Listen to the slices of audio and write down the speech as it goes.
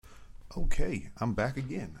Okay, I'm back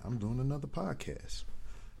again. I'm doing another podcast.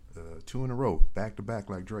 Two in a row, back to back,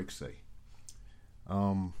 like Drake say.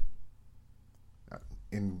 Um,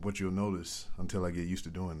 and what you'll notice until I get used to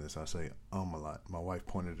doing this, I say a lot. My wife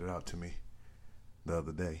pointed it out to me the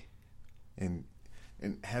other day. And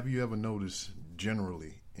and have you ever noticed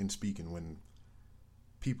generally in speaking when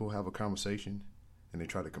people have a conversation and they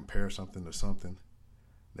try to compare something to something,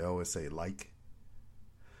 they always say like,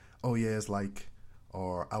 oh yeah, it's like,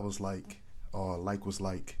 or I was like was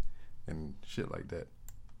like, and shit like that.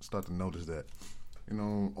 Start to notice that.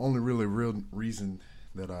 Only really real reason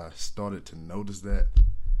that I started to notice that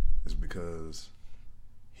is because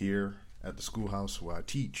here at the schoolhouse where I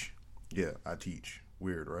teach, yeah, I teach.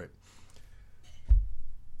 Weird, right?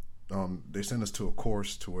 They send us to a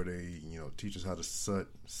course to where they, teach us how to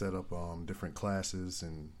set up different classes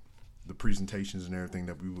and the presentations and everything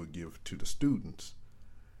that we would give to the students.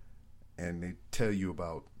 And they tell you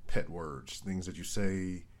about pet words, things that you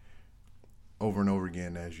say over and over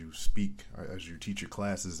again as you speak, or as you teach your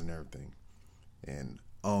classes and everything. And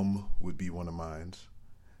would be one of mine.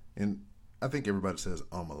 And I think everybody says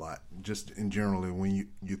a lot. Just in general, when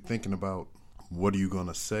you're thinking about what are you going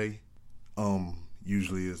to say,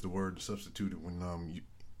 usually is the word substituted when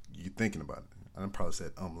you're thinking about it. I probably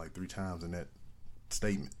said like 3 times in that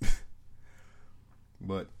statement.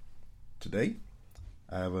 But today,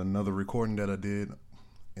 I have another recording that I did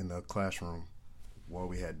in the classroom while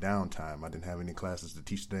we had downtime. I didn't have any classes to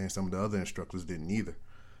teach today, and some of the other instructors didn't either.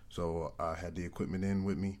 So I had the equipment in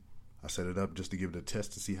with me. I set it up just to give it a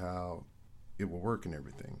test to see how it will work and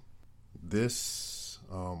everything. This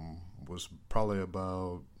was probably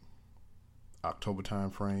about October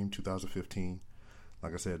time frame, 2015.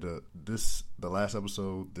 Like I said, the last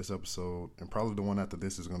episode, this episode, and probably the one after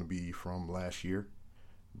this is going to be from last year.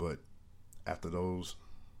 But after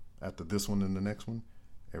this one and the next one,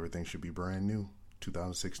 everything should be brand new,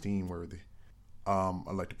 2016 worthy. I'd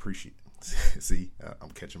like to appreciate. See,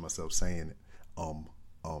 I'm catching myself saying it.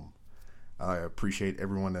 I appreciate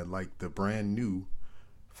everyone that liked the brand new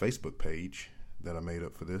Facebook page that I made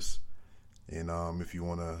up for this. And if you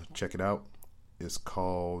want to check it out, it's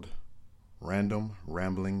called Random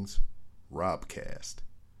Ramblings Robcast.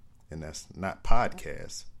 And that's not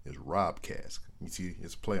podcast, it's Robcast. You see,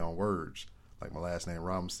 it's a play on words. Like my last name,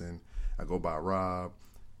 Robinson. I go by Robcast,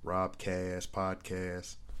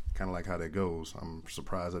 podcast. Kind of like how that goes. I'm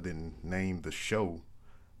surprised I didn't name the show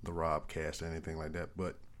the Robcast or anything like that.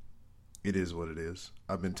 But it is what it is.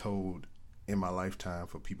 I've been told in my lifetime,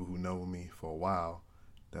 for people who know me for a while,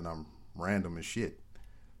 that I'm random as shit.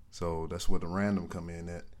 So that's where the random come in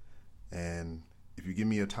at. And if you give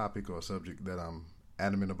me a topic or a subject that I'm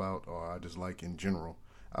adamant about or I just like in general,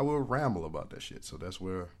 I will ramble about that shit. So that's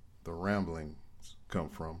where the ramblings come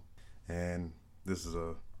from. And this is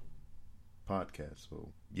a podcast. So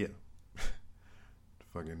yeah.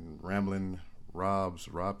 Fucking rambling Rob.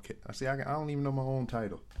 See, I don't even know my own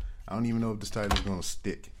title. I don't even know if this title is gonna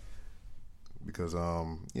stick. Because I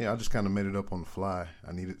just kind of made it up on the fly.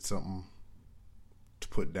 I needed something to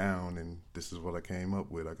put down, and this is what I came up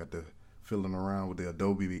with. I got to fiddling around with the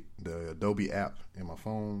Adobe app in my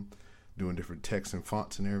phone, doing different text and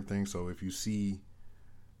fonts and everything. So if you see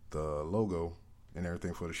the logo and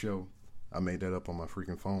everything for the show, I made that up on my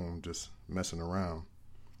freaking phone, just messing around.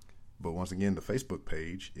 But once again, the Facebook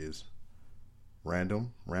page is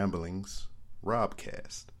Random Ramblings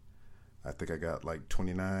Robcast. I think I got like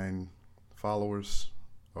 29 followers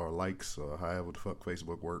or likes or however the fuck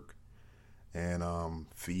Facebook work. And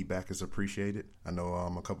feedback is appreciated. I know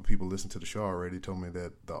a couple people listened to the show already, told me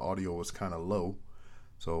that the audio was kind of low.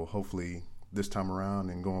 So hopefully this time around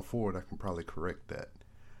and going forward, I can probably correct that.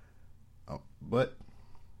 But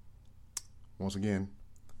once again,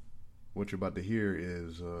 what you're about to hear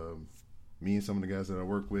is me and some of the guys that I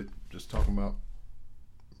work with just talking about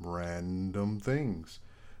random things.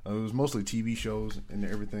 It was mostly TV shows and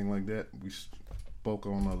everything like that. We spoke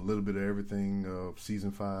on a little bit of everything of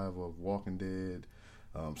season 5 of Walking Dead,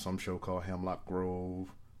 some show called Hemlock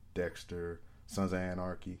Grove, Dexter, Sons of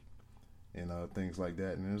Anarchy, and things like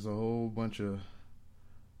that. And there's a whole bunch of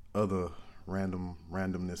other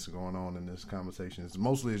randomness going on in this conversation.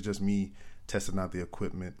 It's just me testing out the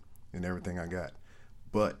equipment and everything I got.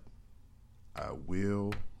 But I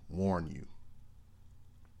will warn you.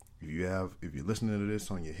 If you're listening to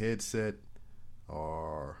this on your headset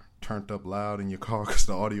or turned up loud in your car because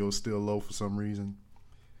the audio is still low for some reason,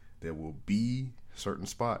 there will be certain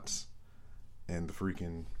spots in the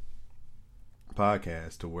freaking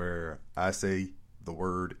podcast to where I say the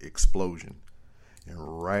word explosion.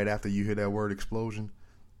 And right after you hear that word explosion,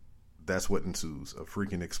 that's what ensues, a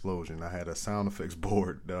freaking explosion. I had a sound effects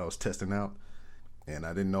board that I was testing out, and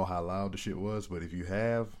I didn't know how loud the shit was, but if you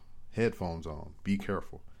have headphones on, be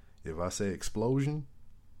careful. If I say explosion,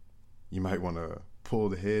 you might want to pull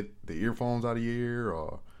the earphones out of your ear,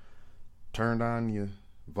 or turn down your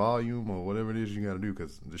volume, or whatever it is you got to do,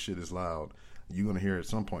 because the shit is loud. You're going to hear at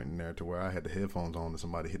some point in there to where I had the headphones on and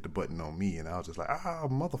somebody hit the button on me, and I was just like,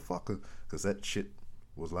 motherfucker, because that shit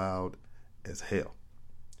was loud as hell.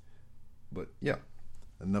 But yeah,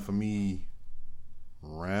 enough of me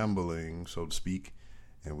rambling, so to speak,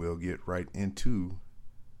 and we'll get right into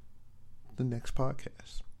the next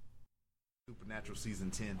podcast. Supernatural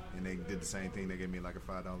season 10, and they did the same thing. They gave me like a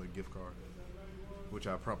 $5 gift card, which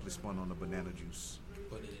I promptly spun on the banana juice.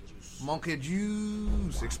 Monkey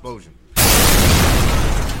juice explosion.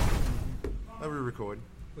 Are we recording?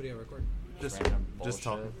 What do you record? Just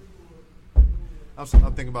talking. I'm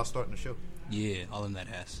thinking about starting the show. Yeah, all in that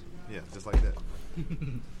ass. Yeah, just like that.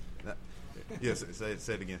 Yes,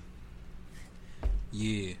 say it again.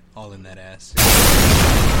 Yeah, all in that ass.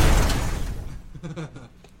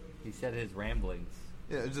 He said his ramblings.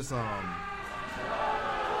 Yeah, it's just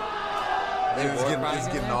He's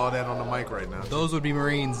getting all that on the mic right now. Those would be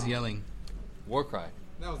Marines yelling. War cry.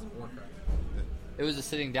 That was a war cry. It was a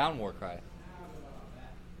sitting down war cry.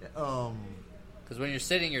 Because when you're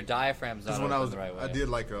sitting, your diaphragm's not open the right way. I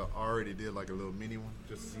already did like a little mini one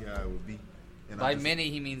just to see how it would be. And By mini,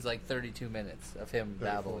 he means like 32 minutes of him 34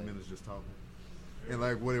 babbling. minutes just talking. And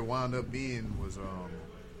like what it wound up being was,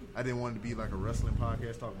 I didn't want it to be like a wrestling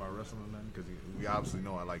podcast talking about wrestling or nothing, because we obviously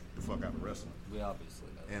know I like the fuck out of wrestling. We obviously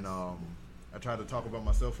know. And I tried to talk about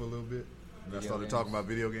myself for a little bit. And I started talking about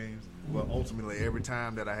video games. But ultimately, every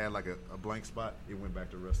time that I had like a blank spot, it went back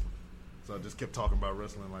to wrestling. So I just kept talking about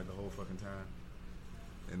wrestling like the whole fucking time.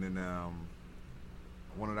 And then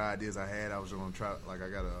one of the ideas I had, I was going to try, like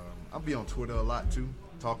I'll be on Twitter a lot too,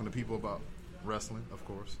 talking to people about wrestling, of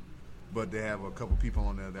course. But they have a couple people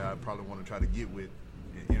on there that I probably want to try to get with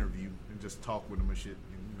and interview and just talk with them and shit,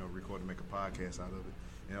 and record and make a podcast out of it.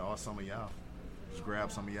 And or some of y'all, just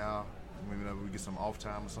grab some of y'all, whenever we get some off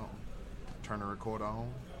time or something, turn the recorder on,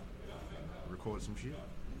 record some shit,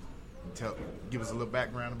 and give us a little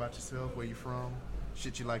background about yourself, where you from,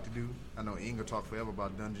 shit you like to do. I know Inga talked forever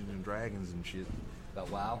about Dungeons and Dragons and shit. About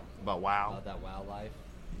WoW? About WoW. About that WoW life?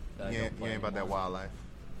 You ain't about that WoW life.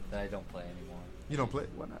 That I don't play anymore. You don't play?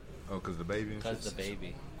 Why not? Oh, because the baby and shit? Because the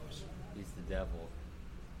baby. He's the devil.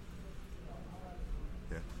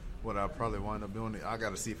 Yeah. What I probably wind up doing, I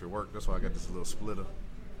got to see if it worked. That's why I got this little splitter.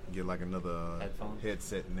 Get like another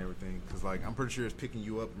headset and everything. Because like, I'm pretty sure it's picking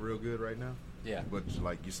you up real good right now. Yeah. But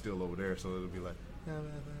like, you're still over there, so it'll be like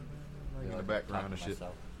in the background and shit.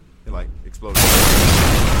 Myself. It like explodes.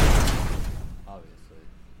 Obviously.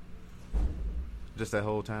 Just that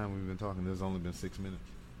whole time we've been talking, there's only been 6 minutes.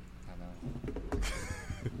 I know.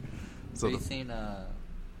 So have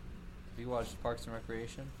you watched Parks and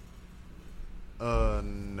Recreation?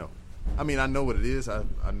 No. I mean, I know what it is.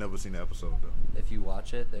 I've never seen the episode though. If you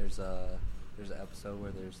watch it, there's an episode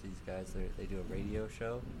where there's these guys. They do a radio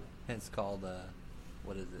show, and it's called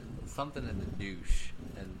what is it? Something in the douche,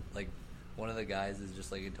 and like one of the guys is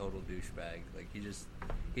just like a total douchebag. Like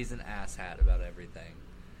he's an asshat about everything,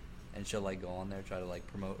 and she'll like go on there try to like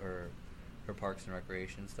promote her Parks and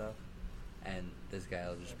Recreation stuff, and this guy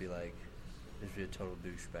will just be like, just be a total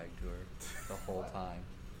douchebag to her the whole time.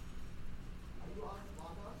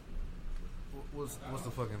 What's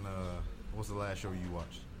the last show you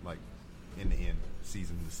watched? Like, in the end,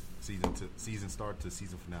 season start to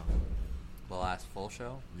season finale. The last full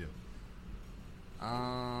show? Yeah.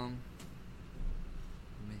 Let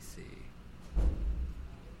me see. I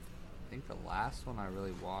think the last one I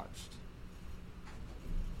really watched,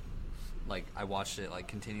 like I watched it like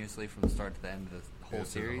continuously from the start to the end of the whole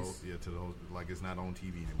series. To the whole, like it's not on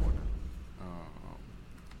TV anymore now.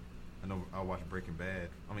 I know I watched Breaking Bad.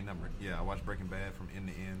 I watched Breaking Bad from end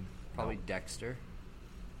to end. Probably Dexter.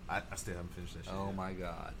 I still haven't finished that shit. Oh yet. my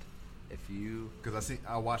god! Because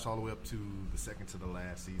I watched all the way up to the second to the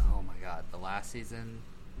last season. Oh my god! The last season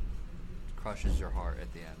crushes your heart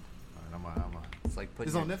at the end. All right, It's like putting.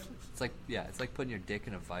 It's on Netflix. It's like it's like putting your dick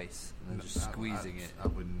in a vice and then just squeezing it. I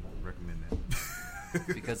wouldn't recommend that.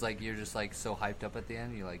 Because like you're just like so hyped up at the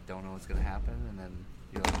end, you like don't know what's gonna happen, and then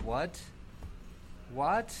you're like, what?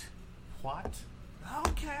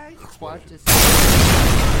 Okay. What is?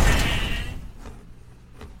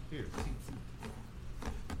 Here.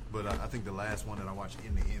 But I think the last one that I watched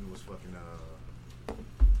in the end was fucking.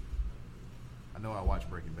 I know I watched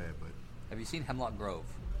Breaking Bad, but Have you seen Hemlock Grove?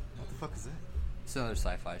 what the fuck is that? It's another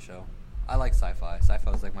sci-fi show. I like sci-fi.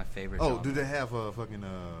 Sci-fi is like my favorite. Oh, genre. do they have fucking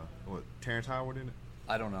what Terrence Howard in it?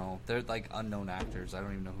 I don't know. They're like unknown actors. I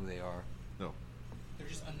don't even know who they are. No. They're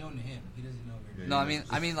just unknown to him. He doesn't know. Yeah, No,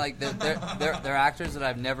 I mean like they're actors that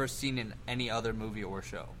I've never seen in any other movie or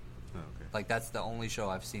show. Oh, okay. Like that's the only show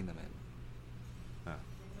I've seen them in. Ah.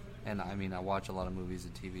 And I mean, I watch a lot of movies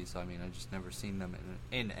and TV, so I mean, I just never seen them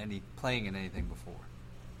in any playing in anything before.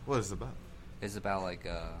 What is it about? It's about like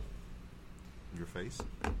Your face?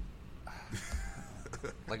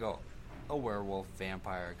 like a werewolf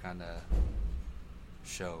vampire kind of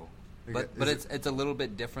show, Okay, but is it's a little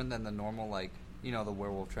bit different than the normal, like, you know, the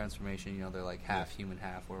werewolf transformation. You know, they're like half human,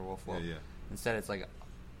 half werewolf. Well, Yeah. instead it's like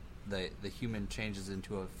the human changes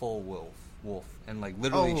into a full wolf and like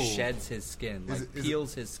literally Oh. sheds his skin, Is like it- is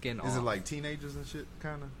peels his skin off. Is it like teenagers and shit,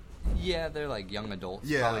 kind of? Yeah, they're like young adults.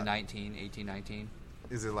 Yeah. Probably 18, 19.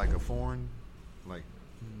 Is it like a foreign, like,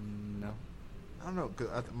 No. I don't know,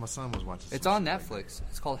 cause my son was watching. It's some on shit like Netflix.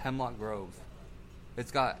 It's called Hemlock Grove.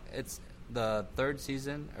 It's the third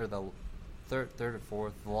season, or the third or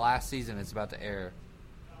fourth. The last season is about to air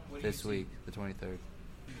this week, the 23rd.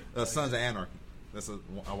 that. Sons of Anarchy.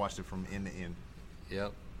 I watched it from end to end,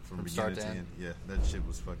 Yep. from start beginning to to end. end. Yeah, that shit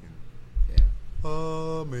was fucking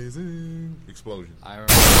Yeah. amazing. Explosion. I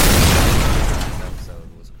remember this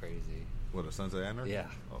episode was crazy. What, a Sons of Anarchy? Yeah.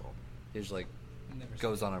 Oh. He just like Never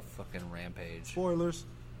goes on a fucking rampage. Spoilers.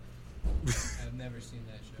 I've never seen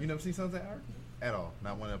that show. You never seen Sons of Anarchy? At all?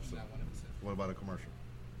 Not one episode. Not one episode. What about a commercial?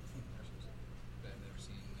 Commercials. But I've never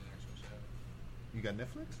seen an actual show. You got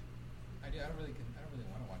Netflix? I don't really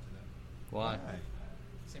want to watch it though. Why?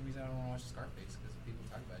 Same reason I don't want to watch Scarface, because people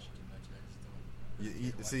talk about shit too much. And I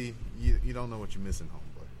just don't. See, you don't know what you're missing,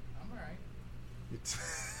 homeboy. I'm alright.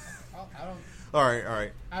 I don't. All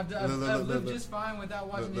right. I've lived just fine without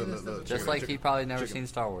watching any of this stuff. Just like he probably never seen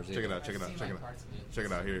Star Wars either. Check it out. I've seen, like, parts of it. Check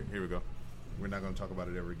it out. Here we go. We're not going to talk about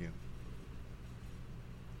it ever again.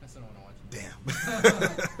 I still don't want to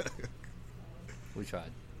watch it. Damn. We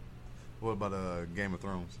tried. What about Game of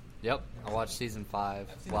Thrones? Yep. I watched season 5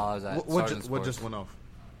 while I was at What Sergeant's just course. went off?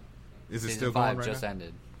 Is it Season still 5 going right just now?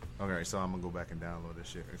 ended. Okay, so I'm gonna go back and download this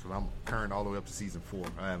shit. So I'm current all the way up to season 4.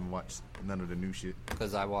 I haven't watched none of the new shit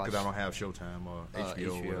Because I watched because I don't have Showtime or HBO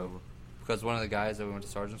or whatever. Because one of the guys that we went to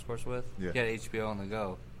Sergeant's course with, Yeah. he had HBO on the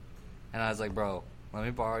go. And I was like, bro, let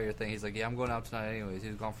me borrow your thing. He's like, yeah, I'm going out tonight anyways. He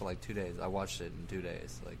was gone for like 2 days. I watched it in 2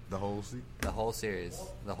 days. Like The whole season. the whole series.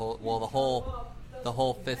 The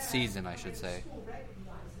whole 5th season, I should say.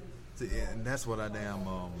 See, and that's what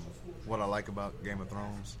what I like about Game of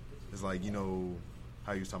Thrones is, like, you know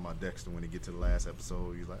how you was talking about Dexter when they get to the last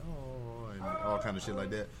episode, you're like, oh, and all kind of shit like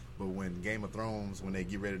that. But when Game of Thrones, when they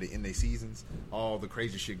get ready to end their seasons, all the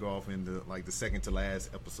crazy shit go off into like the second to last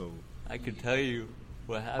episode. I could tell you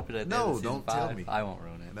what happened at the No, end of season don't 5. tell me. I won't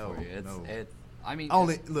ruin it No, for you. no. I mean,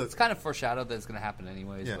 Only- it's, look. it's kind of foreshadowed that it's going to happen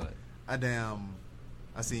anyways. Yeah, But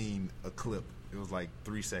I seen a clip. It was like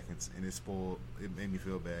 3 seconds, and it made me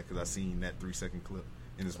feel bad because I seen that 3-second clip,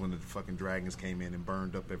 and it's when the fucking dragons came in and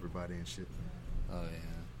burned up everybody and shit. oh yeah.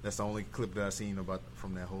 That's the only clip that I seen about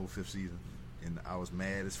from that whole 5th season, and I was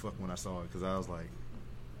mad as fuck when I saw it because I was like,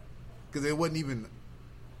 because it wasn't even.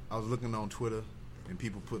 I was looking on Twitter, and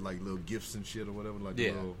people put like little gifs and shit or whatever, like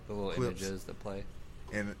Yeah, the little little clips. images that play.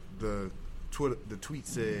 And the tweet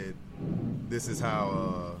said, "This is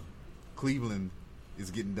how Cleveland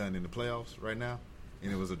is getting done in the playoffs right now."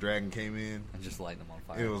 And it was a dragon came in, And just lighting them on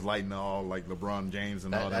fire. and it was lighting all like LeBron James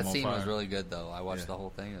and all that them on scene fire. was really good, though. I watched Yeah. the whole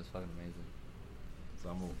thing. It was fucking amazing. So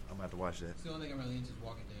I'm gonna have to watch that. It's the only thing I'm really into is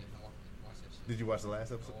Walking Dead. I watch that shit. Did you watch the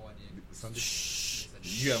last episode? Oh, I did. Sunday? Shh.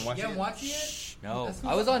 You haven't watched You it haven't yet? watched it yet? No, That's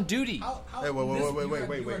I was cool. on duty. How, Hey, wait, this- you are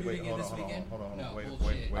wait, doing it hold this on, weekend? no, wait,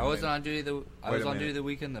 wait. I wasn't on duty. I Wait was a on duty minute. the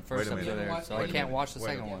weekend the Wait first a minute. episode aired, so I Wait a can't minute. watch the Wait a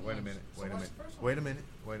second minute. one. Wait a minute. So Wait a watch minute. the first one. Wait a minute.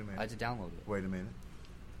 Wait a I had minute. to download it. Wait a minute.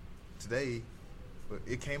 Today,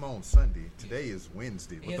 it came on Sunday. Today is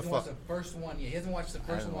Wednesday. He What the hasn't watched fuck? the first one yet. He hasn't watched the first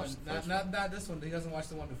haven't one. watched the first Not this one. He doesn't watch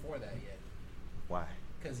the one before that yet. Why?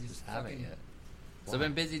 Because he's Just haven't fucking. yet. So I've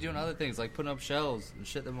been busy doing other things, like putting up shelves and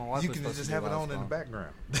shit that my wife You was can supposed just to do have it while I on was in the gone.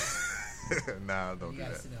 background. Nah, don't You do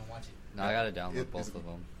gotta that. sit down and watch it. No, I gotta download It- both it's- of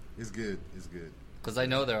them. It's good. It's good. Because I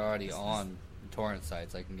know they're already on torrent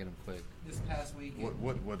sites. I can get them quick. This past week.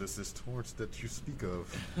 What is this torrents that you speak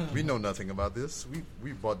of? We know nothing about this.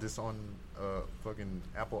 We bought this on fucking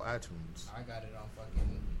Apple iTunes. I got it on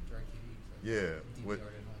fucking DirecTV. So Yeah. DVR'd at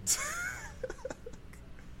home.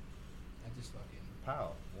 I just fucking.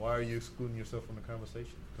 Pal, why are you excluding yourself from the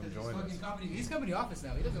conversation? Come join us. He's coming to the office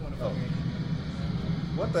now. He doesn't want to Oh.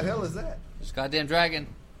 fucking. What the hell is that? Just goddamn dragon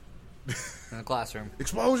in the classroom.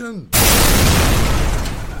 Explosion!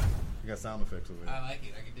 You got sound effects over I here. like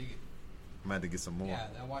it. I can dig it. might have to get some more. Yeah,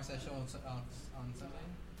 I watched that show on Sunday.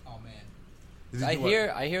 Oh man. Did I you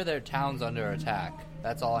watch- hear their town's under attack.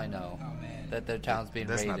 That's all I know. Oh man. That their town's being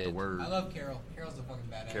That's raided. not the word. I love Carol. Carol's a fucking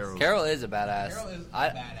badass. Carol is a badass. Carol is a I-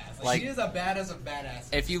 badass. like- she is a badass of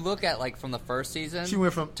badass. If you look at like from the first season, She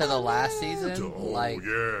went from to the last season, to, oh, like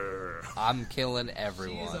yeah. I'm killing she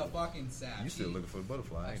everyone. is a fucking sap. You still looking for the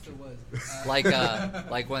butterfly, I ain't still you? was.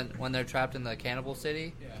 like when they're trapped in the cannibal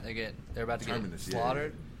city, Yeah. they're about to Terminus, get yeah,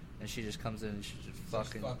 slaughtered, and she just comes in and she just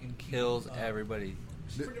fucking fucking kills up. everybody.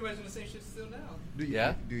 She's pretty much in the same shit still now.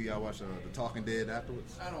 Yeah? Do y'all watch The Talking Dead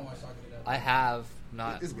afterwards? I don't watch Talking Dead. I have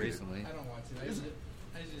not It's good. recently. I don't watch it. I just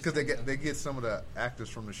Because they get some of the actors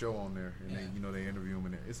from the show on there, and Yeah. they interview them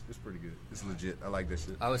in there. It's pretty good. It's legit. I like that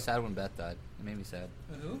shit. I was sad when Beth died. It made me sad.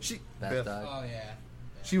 Who? She Beth died. Oh yeah.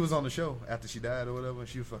 she was on the show after she died or whatever. And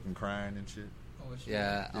she was fucking crying and shit. Oh, shit.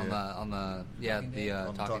 Yeah, on Yeah. the Talking Dead?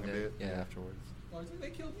 On the Talking Talking Dead. Dead? Yeah, Yeah. afterwards. Oh, they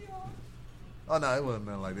killed me off. Oh no, it wasn't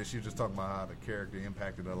nothing like that. She was just talking about how the character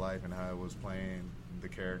impacted her life and how it was playing the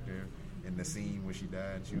character in the scene when she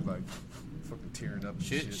died. And she was like fucking tearing up. And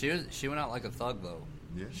shit. She went out like a thug though.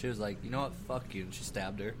 Yeah. She was like, you know what, fuck you, and she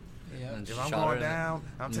stabbed her. Yeah. And she If I'm shot her going in the- down,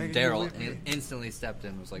 I'm and taking you Daryl with me. instantly stepped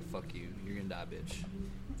in and was like, fuck you, you're gonna die, bitch.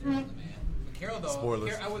 Daryl's the man. But Carol though,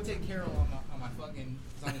 Spoilers. I would take Carol on my fucking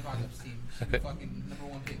zombie apocalypse team. She's the fucking number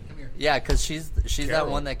one pick. Come here. Yeah, because she's that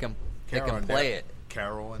Carol. one that can and play Daryl. it.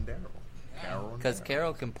 Carol and Daryl. Carol and Because Daryl.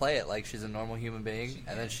 Carol can play it like she's a normal human being,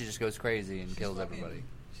 and then she just goes crazy and She's kills fucking- everybody.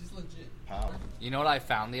 She's legit. How? You know what I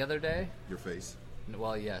found the other day? Your face.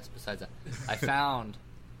 Well, yes. Besides that, I found.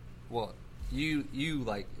 Well, you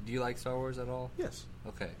like? Do you like Star Wars at all? Yes.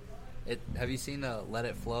 Okay. Have you seen the Let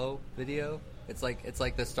It Flow video? It's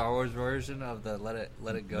like the Star Wars version of the Let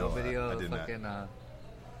It Go No, video. I of did not. fucking.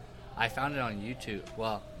 I found it on YouTube.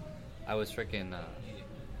 Well, I was freaking.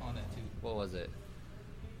 On that too. What was it?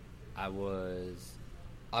 I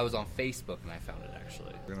was on Facebook and I found it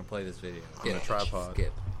actually. We're gonna play this video. On a tripod.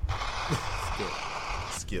 Skip.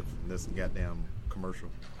 Skip this goddamn commercial.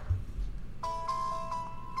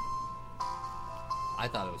 I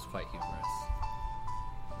thought it was quite humorous.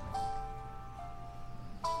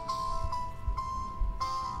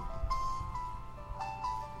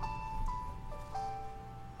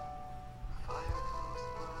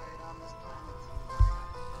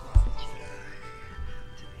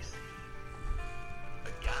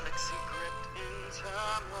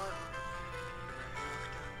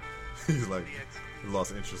 He's like, he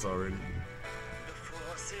lost interest already. The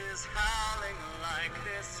force is howling like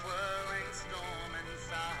this swirling storm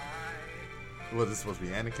inside. Was this supposed to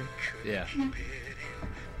be Anakin? Yeah.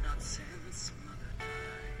 Not since mother died.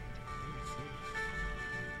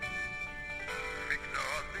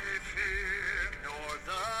 Ignore the fear, ignore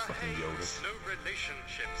the Fucking hate. Yoda. No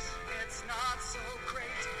relationships. It's not so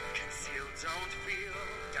great. Conceal, don't feel.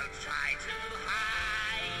 Don't try to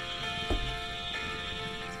hide.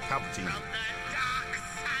 Palpatine. From the dark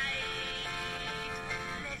side,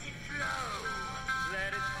 let it flow,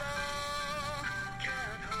 let it flow.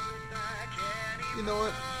 Can't hold back anymore. You know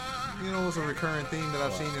what? You know what's a recurring theme that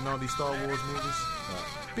I've seen in all these Star Wars movies?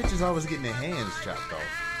 Bitches always getting their hands chopped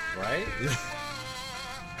off. Right? Yeah.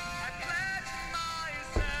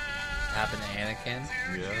 Happened to Anakin.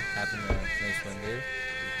 Yeah. Happened to Mace Windu.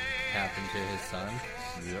 Happened to his son.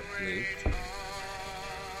 Yep. Luke.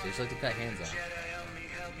 They just like to cut hands off.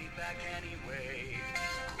 Held me back anyway.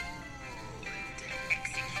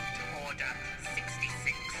 Execute Order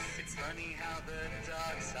 66. It's funny how the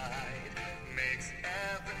dark side makes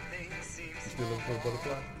everything seem Still looking for the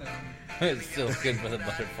butterfly? No, It's still good for the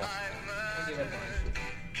butterfly. I give up on it.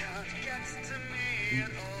 can't get to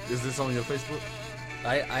me. Is this on your Facebook?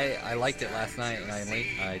 I liked it last night and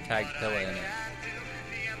I tagged Pilla in it.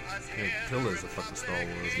 Hey, Pillar's a fucking Star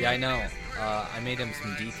Wars. Yeah, I know. I made him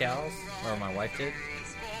some decals, or my wife did,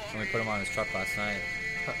 and we put them on his truck last night.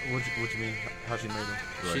 What you mean? How she made them?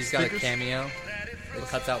 She's got a cameo. It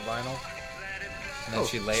cuts out vinyl, and then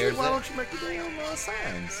she layers shit, why it. don't you make the damn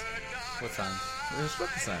signs? What sign? The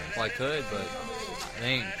instructor signs. Well, I could, but they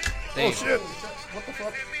ain't. They Oh ain't. shit! What the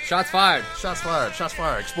fuck? Shots fired. Shots fired! Shots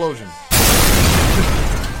fired! Explosion!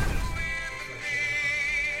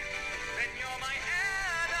 Then you're my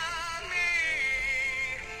enemy.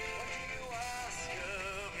 What do you ask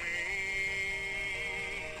of me?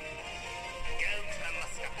 Go to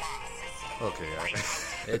Mustapha. Okay, alright.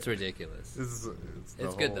 It's ridiculous. This is the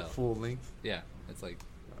It's good, whole though. full length. Yeah, it's like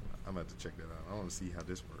I'm about to check that out. I want to see how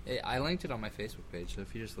this works. I linked it on my Facebook page, so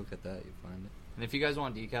if you just look at that, you find it. And if you guys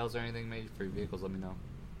want decals or anything made for your vehicles, let me know.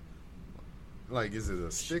 Like, is it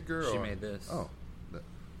a sticker She or made this. Oh, that-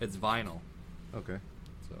 It's vinyl, okay.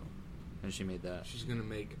 so And she made that. She's gonna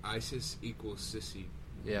make ISIS equals sissy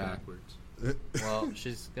Yeah. backwards. Well,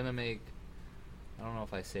 she's gonna make. I don't know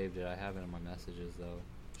if I saved it. I have it in my messages though.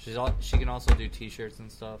 She can also do T-shirts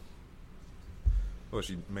and stuff. Oh, is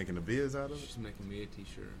she making the vids out of it? She's making me a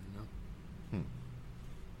T-shirt. You know.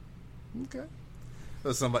 Okay.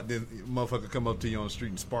 So somebody, then motherfucker come up to you on the street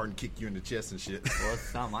and Spartan kick you in the chest and shit. Well,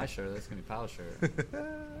 it's not my shirt. That's gonna be Pal's shirt. What is it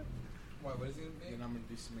gonna be? Then I'm gonna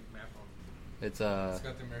do some McMap on it. It's It's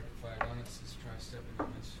got the American flag on it. It says tri-stepping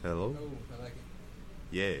image. Hello? Oh, I like it.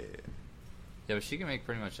 Yeah. yeah, but she can make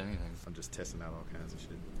pretty much anything. I'm just testing out all kinds of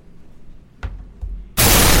shit.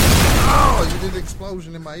 Oh, you did an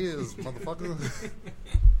explosion in my ears, motherfucker.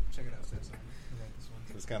 Check it out, Stetson. I like this one.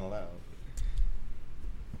 It's kind of loud.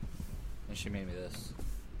 And she made me this.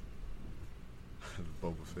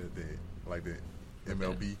 Boba Fett did. Like the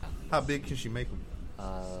MLB. How big can she make them?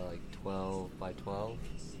 Like 12 by 12.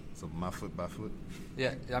 So my foot by foot?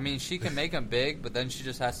 Yeah, I mean she can make them big, but then she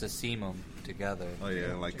just has to seam them together. Oh, yeah,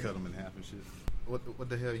 and like cut them in half and shit. What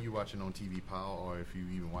the hell are you watching on TV, Paul, or if you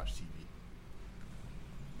even watch TV?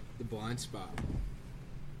 The Blind Spot.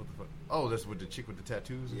 What the fuck? Oh, that's with the chick with the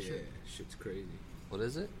tattoos and Yeah, shit? shit's crazy. What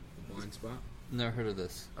is it? The Blind Spot. Never heard of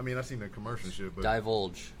this. I mean, I've seen the commercial and shit, but...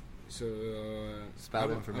 Divulge. So,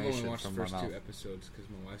 Spout I've information only watched from the first my 2 mouth. episodes because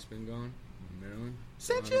my wife's been gone in Maryland.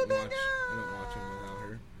 Since I don't you've been watch- I don't watch them without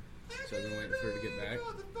her. So I've been waiting for her to get back.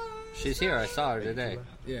 She's here. I saw her today.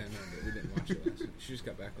 Yeah, no, but we didn't watch it last night. She just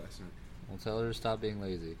got back last night. We'll tell her to stop being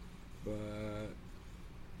lazy. But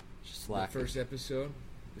She's the slacking. first episode,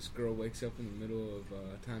 this girl wakes up in the middle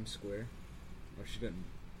of Times Square. Or she doesn't.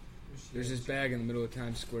 There's this bag in the middle of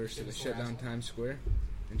Times Square, so they shut down Times Square.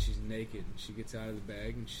 And she's naked. And she gets out of the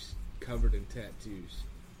bag and she's covered in tattoos.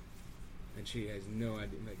 And she has no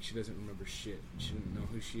idea. Like, she doesn't remember shit. She doesn't know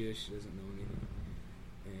who she is. She doesn't know anything.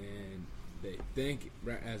 And they think,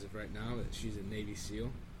 as of right now, that she's a Navy SEAL.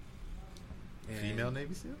 And Female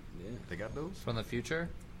Navy SEAL? Yeah. They got those? From the future?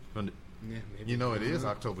 From the, Yeah, maybe. you know it is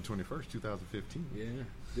October 21st, 2015. Yeah.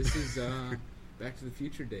 This is Back to the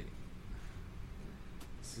Future date.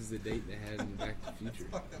 This is the date they had in Back to the Future.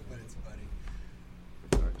 It's fucked up, but it's funny.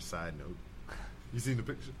 All right, side note. You seen the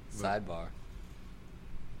picture? Sidebar.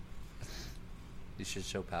 You should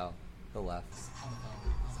show Pal. He'll laugh. On the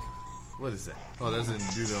phone. It's like, What is that? Oh, that's in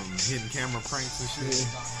do them hidden camera pranks and shit.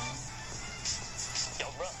 Yo,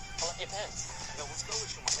 bro, pull up your pen. Yo, what's good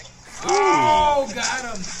with you, my nigga? oh, got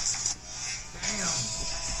him! Damn.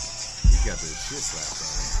 You got the shit slapped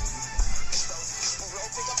on.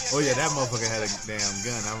 Oh yeah, that motherfucker had a damn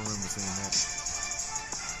gun. I remember seeing that.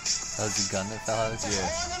 That was the gun that fell out of his Yeah. No,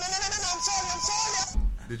 I'm sorry.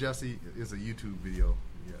 Did y'all see? It's a YouTube video.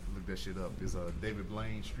 Yeah, look that shit up. It's a David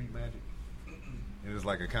Blaine Street Magic, and it's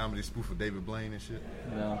like a comedy spoof of David Blaine and shit.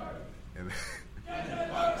 No. And And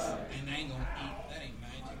I ain't gonna eat. That ain't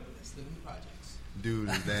magic. That's living the projects. dude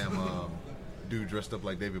is damn dude dressed up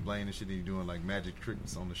like David Blaine and shit. And he doing like magic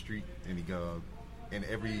tricks on the street, and he go. And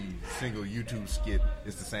every single YouTube skit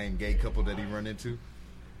is the same gay couple that he run into,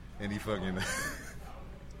 and he fucking.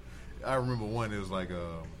 I remember one. It was like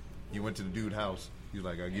he went to the dude's house. He was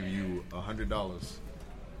like, "I'll give you $100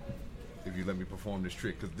 if you let me perform this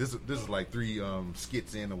trick." Because this is like 3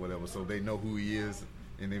 skits in or whatever, so they know who he is.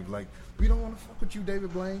 And they were like, "We don't want to fuck with you,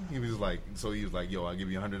 David Blaine." He was like, "Yo, I'll give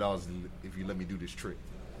you $100 if you let me do this trick."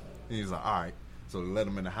 And he was like, "All right." So they let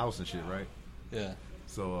him in the house and shit, right? Yeah.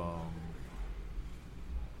 So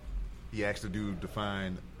he asked the dude to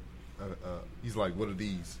find. He's like, "What are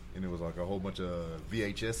these?" And it was like a whole bunch of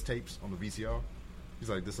VHS tapes on the VCR. He's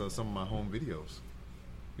like, "This are some of my home videos."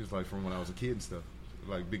 He was like, "From when I was a kid and stuff."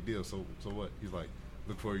 Like, big deal. So what? He's like,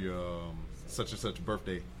 "Look for your such and such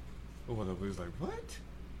birthday." Or whatever. He was like, "What?"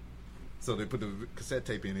 So they put the cassette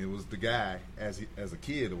tape in. It was the guy as a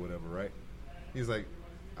kid or whatever, right? He's like,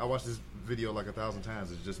 "I watched this video like 1,000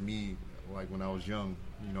 times. It's just me, like when I was young,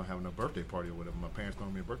 having a birthday party or whatever. My parents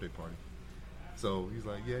throwing me a birthday party." So he's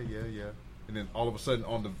like, yeah. And then all of a sudden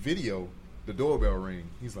on the video, the doorbell ring.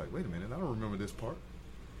 He's like, "Wait a minute, I don't remember this part."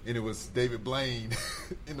 And it was David Blaine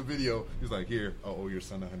in the video. He's like, "Here, I owe your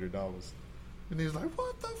son $100." And he's like,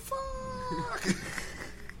 "What the fuck?"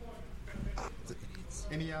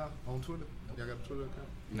 Any of y'all on Twitter? Y'all got a Twitter account?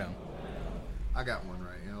 No. I got one,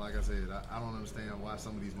 right? And like I said, I don't understand why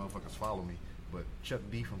some of these motherfuckers follow me. But Chuck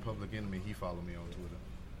D from Public Enemy, he followed me on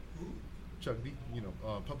Twitter. Chuck D,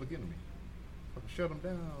 Public Enemy. Shut him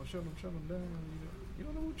down, shut him down. You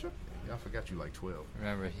don't know who Chuck? Yeah, I forgot you like 12.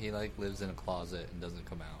 Remember, he lives in a closet and doesn't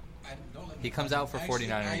come out. I don't let me He comes out for Actually,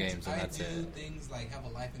 49er games, and that's I do it. things like have a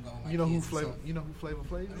life and go home. You know who Flavor? You know who Flavor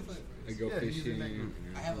Flav I know is? Flavor I is. go Yeah, he's in that fishing. group.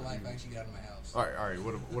 I have a life. I actually get out of my house. All right.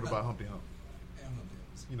 What about Humpty Hump? And I'm gonna do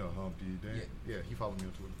it. You know Humpty. Dan? Yeah, he followed me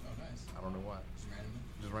on Twitter. Oh, nice. I don't know why. Just randomly.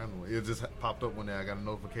 Just randomly. It just popped up one day. I got a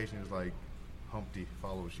notification. It was like, Humpty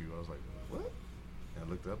follows you. I was like, what? And I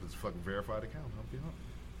looked up. It's a fucking verified account. Humpty Hump.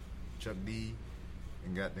 Chuck D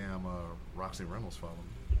and goddamn Roxy Reynolds follow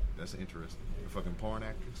me. That's interesting. The fucking porn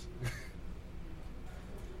actress.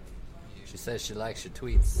 She says she likes your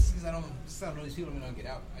tweets. Because I don't know these people. I don't get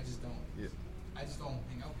out. I just don't. Yeah. I just don't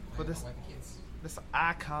hang out with people. But I that's- don't like the kids. That's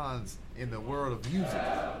icons in the world of music.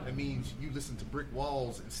 That means you listen to brick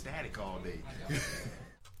walls and static all day.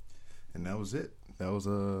 And that was it. That was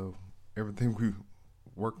everything we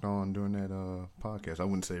worked on during that podcast. I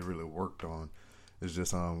wouldn't say really worked on. It's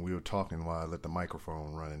just we were talking while I let the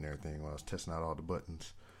microphone run and everything while I was testing out all the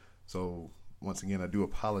buttons. So once again, I do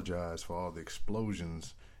apologize for all the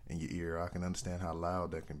explosions in your ear. I can understand how loud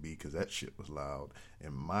that can be because that shit was loud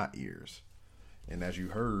in my ears. And as you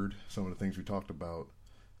heard, some of the things we talked about,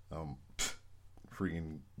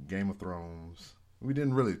 freaking Game of Thrones. We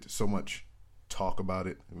didn't really so much talk about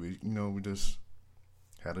it. We just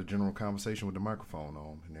had a general conversation with the microphone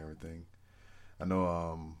on and everything. I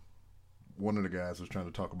know one of the guys was trying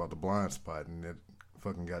to talk about the blind spot, and it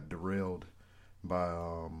fucking got derailed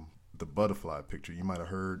by the butterfly picture. You might have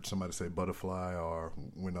heard somebody say butterfly, or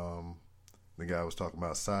when the guy was talking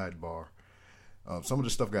about sidebar. Some of the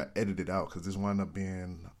stuff got edited out because this wound up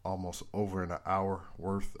being almost over an hour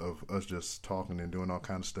worth of us just talking and doing all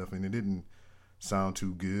kinds of stuff, and it didn't sound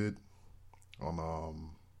too good on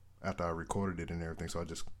after I recorded it and everything, so I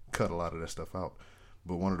just cut a lot of that stuff out.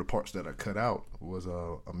 But one of the parts that I cut out was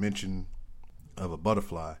a mention of a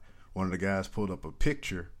butterfly. One of the guys pulled up a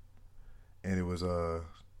picture, and it was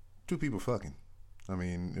two people fucking. I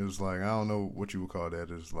mean, it was like, I don't know what you would call that.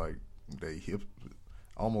 It's like they hip,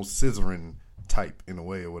 almost scissoring type in a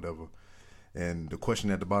way or whatever. And the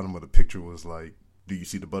question at the bottom of the picture was like, do you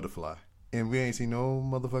see the butterfly? And we ain't seen no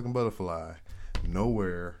motherfucking butterfly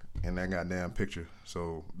nowhere in that goddamn picture.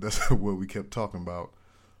 So that's what we kept talking about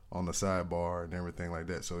on the sidebar and everything like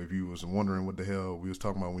that. So if you was wondering what the hell we was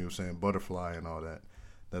talking about when we were saying butterfly and all that,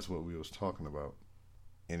 that's what we was talking about.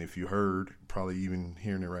 And if you heard, probably even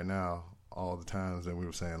hearing it right now, all the times that we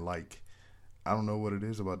were saying like, I don't know what it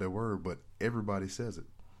is about that word, but everybody says it.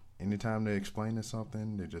 Anytime they're explaining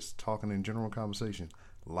something, they're just talking in general conversation.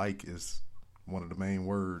 Like is one of the main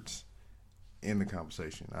words in the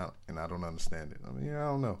conversation, and I don't understand it. I mean, I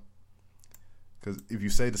don't know. Because if you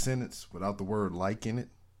say the sentence without the word like in it,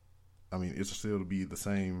 I mean, it's still to be the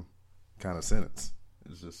same kind of sentence.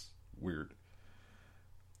 It's just weird.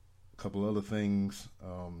 A couple other things.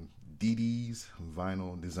 Dee Dee's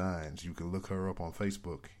Vinyl Designs. You can look her up on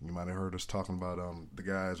Facebook. You might have heard us talking about the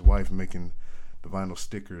guy's wife making the vinyl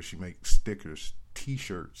stickers. She makes stickers,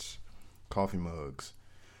 T-shirts, coffee mugs,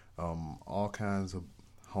 all kinds of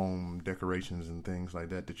home decorations and things like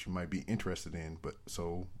that you might be interested in. But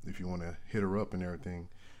so if you want to hit her up and everything,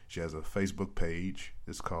 she has a Facebook page.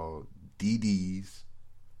 It's called Dee Dee's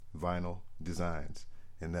Vinyl Designs,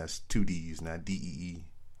 and that's 2 D's, not D-E-E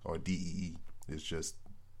or D-E-E. It's just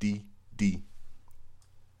D-D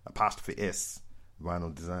apostrophe S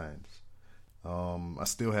Vinyl Designs. I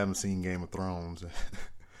still haven't seen Game of Thrones.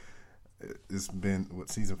 It's been,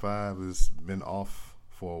 season 5 has been off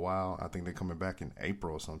for a while. I think they're coming back in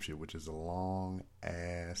April or some shit, which is a long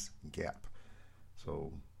ass gap.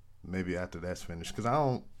 So maybe after that's finished, because I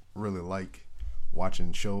don't really like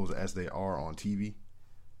watching shows as they are on TV,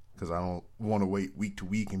 because I don't want to wait week to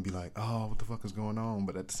week and be like, oh, what the fuck is going on?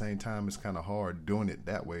 But at the same time, it's kind of hard doing it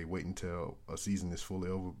that way, wait until a season is fully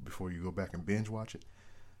over before you go back and binge watch it,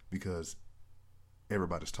 because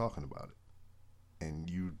everybody's talking about it. And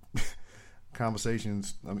you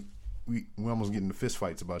conversations, I mean, we almost get into fist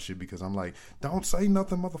fights about shit because I'm like, don't say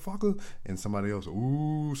nothing, motherfucker. And somebody else,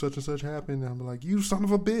 ooh, such and such happened. And I'm like, you son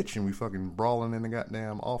of a bitch. And we fucking brawling in the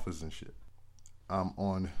goddamn office and shit. I'm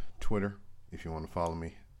on Twitter if you want to follow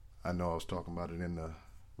me. I know I was talking about it in the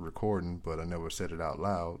recording, but I never said it out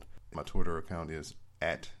loud. My Twitter account is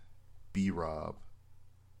 @BRob.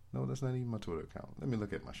 No, that's not even my Twitter account. Let me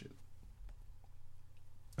look at my shit.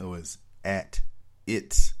 Oh, it's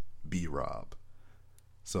 @ItsBrob.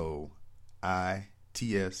 So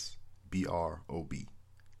ITSBROB.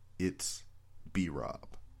 It's B-Rob.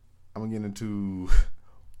 I'm gonna get into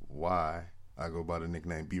why I go by the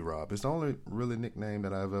nickname B-Rob. It's the only really nickname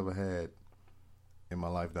that I've ever had in my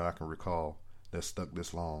life that I can recall that stuck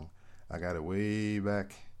this long. I got it way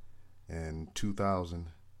back in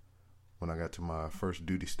 2000 when I got to my first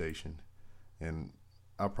duty station, and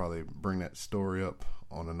I'll probably bring that story up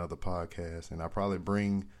on another podcast, and I'll probably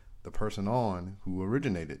bring the person on who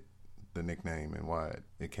originated the nickname and why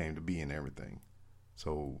it came to be and everything.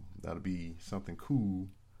 So that'll be something cool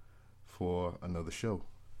for another show.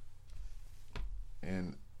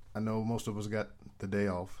 And I know most of us got the day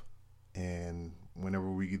off, and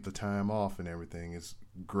whenever we get the time off and everything, it's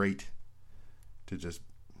great to just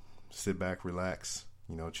sit back, relax,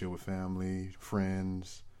 chill with family,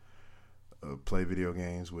 friends, play video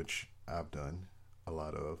games, which I've done a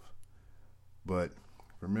lot of. But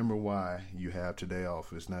remember why you have today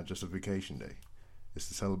off. It's not just a vacation day. It's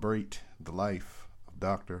to celebrate the life of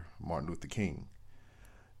Dr. Martin Luther King.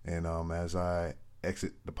 And as I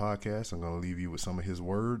exit the podcast, I'm going to leave you with some of his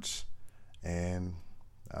words, and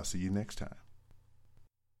I'll see you next time.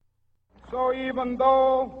 So even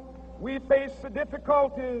though we face the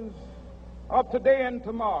difficulties of today and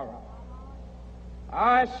tomorrow,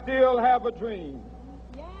 I still have a dream.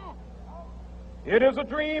 It is a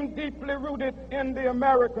dream deeply rooted in the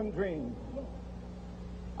American dream.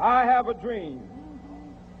 I have a dream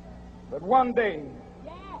that one day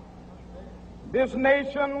this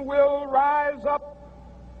nation will rise up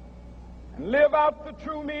and live out the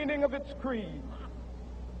true meaning of its creed.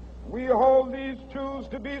 We hold these truths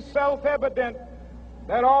to be self-evident,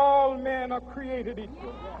 that all men are created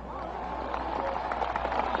equal.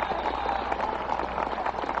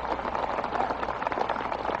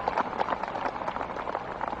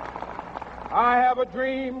 I have a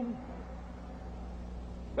dream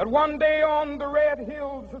that one day on the red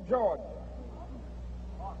hills of Georgia,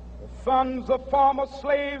 the sons of former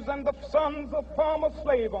slaves and the sons of former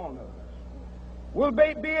slave owners will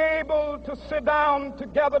be able to sit down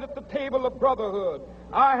together at the table of brotherhood.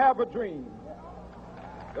 I have a dream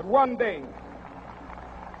that one day,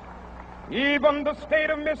 even the state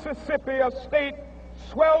of Mississippi, a state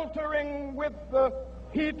sweltering with the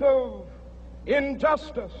heat of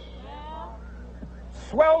injustice,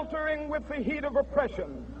 sweltering with the heat of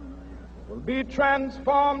oppression, will be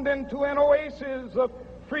transformed into an oasis of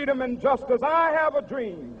freedom and justice. I have a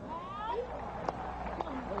dream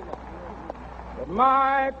that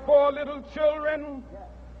my 4 little children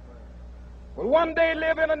will one day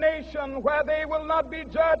live in a nation where they will not be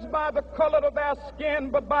judged by the color of their skin,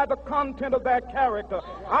 but by the content of their character.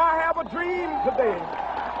 I have a dream today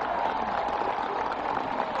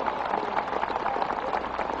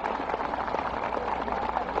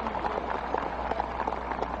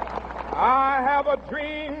I have a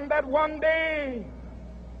dream that one day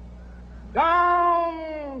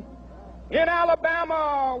down in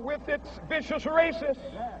Alabama, with its vicious racists,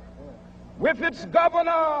 with its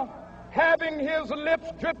governor having his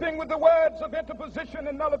lips dripping with the words of interposition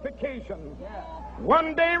and nullification,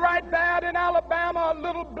 one day right there in Alabama,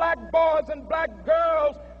 little black boys and black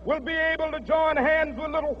girls will be able to join hands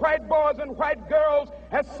with little white boys and white girls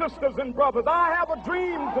as sisters and brothers. I have a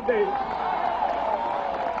dream today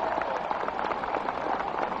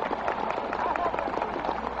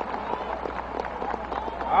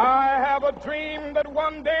I have a dream that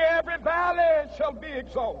one day every valley shall be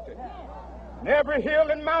exalted, and every hill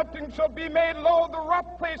and mountain shall be made low, the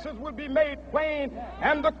rough places will be made plain,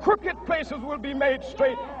 and the crooked places will be made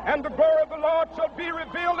straight, and the glory of the Lord shall be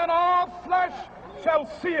revealed, and all flesh shall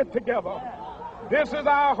see it together. This is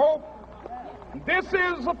our hope. This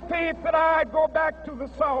is a faith that I go back to the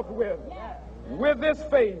South with. With this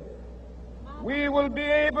faith, we will be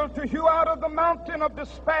able to hew out of the mountain of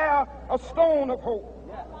despair a stone of hope.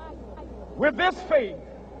 With this faith,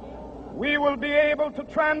 we will be able to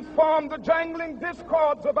transform the jangling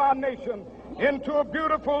discords of our nation into a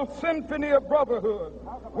beautiful symphony of brotherhood.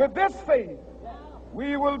 With this faith,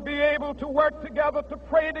 we will be able to work together, to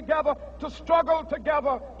pray together, to struggle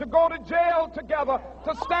together, to go to jail together,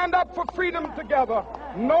 to stand up for freedom together,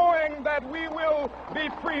 knowing that we will be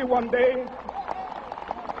free one day.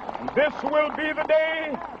 This will be the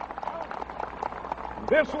day.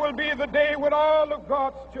 This will be the day when all of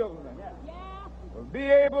God's children will be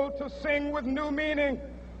able to sing with new meaning,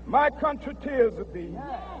 "My country, tears of thee.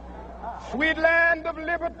 Sweet land of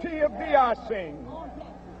liberty, of thee I sing.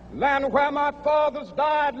 Land where my fathers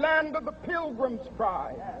died, land of the pilgrim's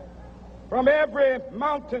pride. From every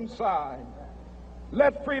mountainside,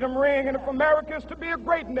 let freedom ring. And if America is to be a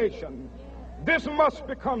great nation, this must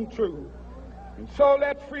become true. And so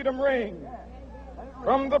let freedom ring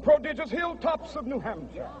from the prodigious hilltops of New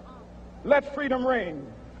Hampshire. Let freedom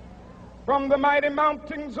ring from the mighty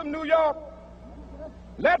mountains of New York.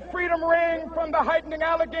 Let freedom ring from the heightening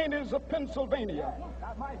Alleghenies of Pennsylvania.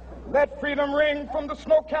 Let freedom ring from the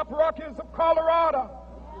snow-capped Rockies of Colorado.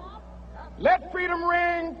 Let freedom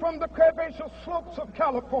ring from the curvaceous slopes of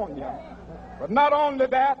California. But not only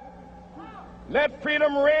that, let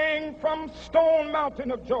freedom ring from Stone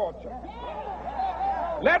Mountain of Georgia.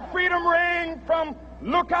 Let freedom ring from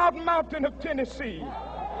Lookout Mountain of Tennessee.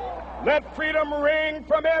 Let freedom ring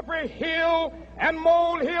from every hill and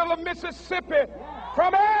molehill of Mississippi,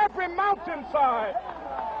 from every mountainside.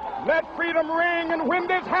 Let freedom ring, and when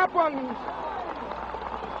this happens,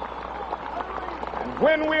 and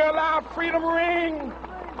when we allow freedom ring,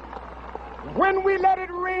 when we let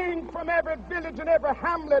it ring from every village and every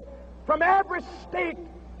hamlet, from every state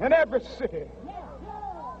and every city,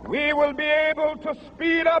 we will be able to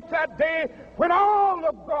speed up that day when all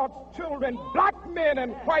of God's children, black men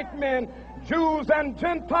and white men, Jews and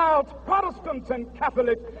Gentiles, Protestants and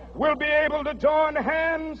Catholics, will be able to join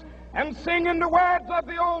hands and sing in the words of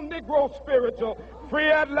the old Negro spiritual, free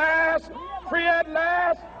at last, free at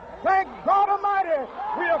last. Thank God Almighty,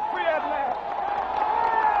 we are free at last.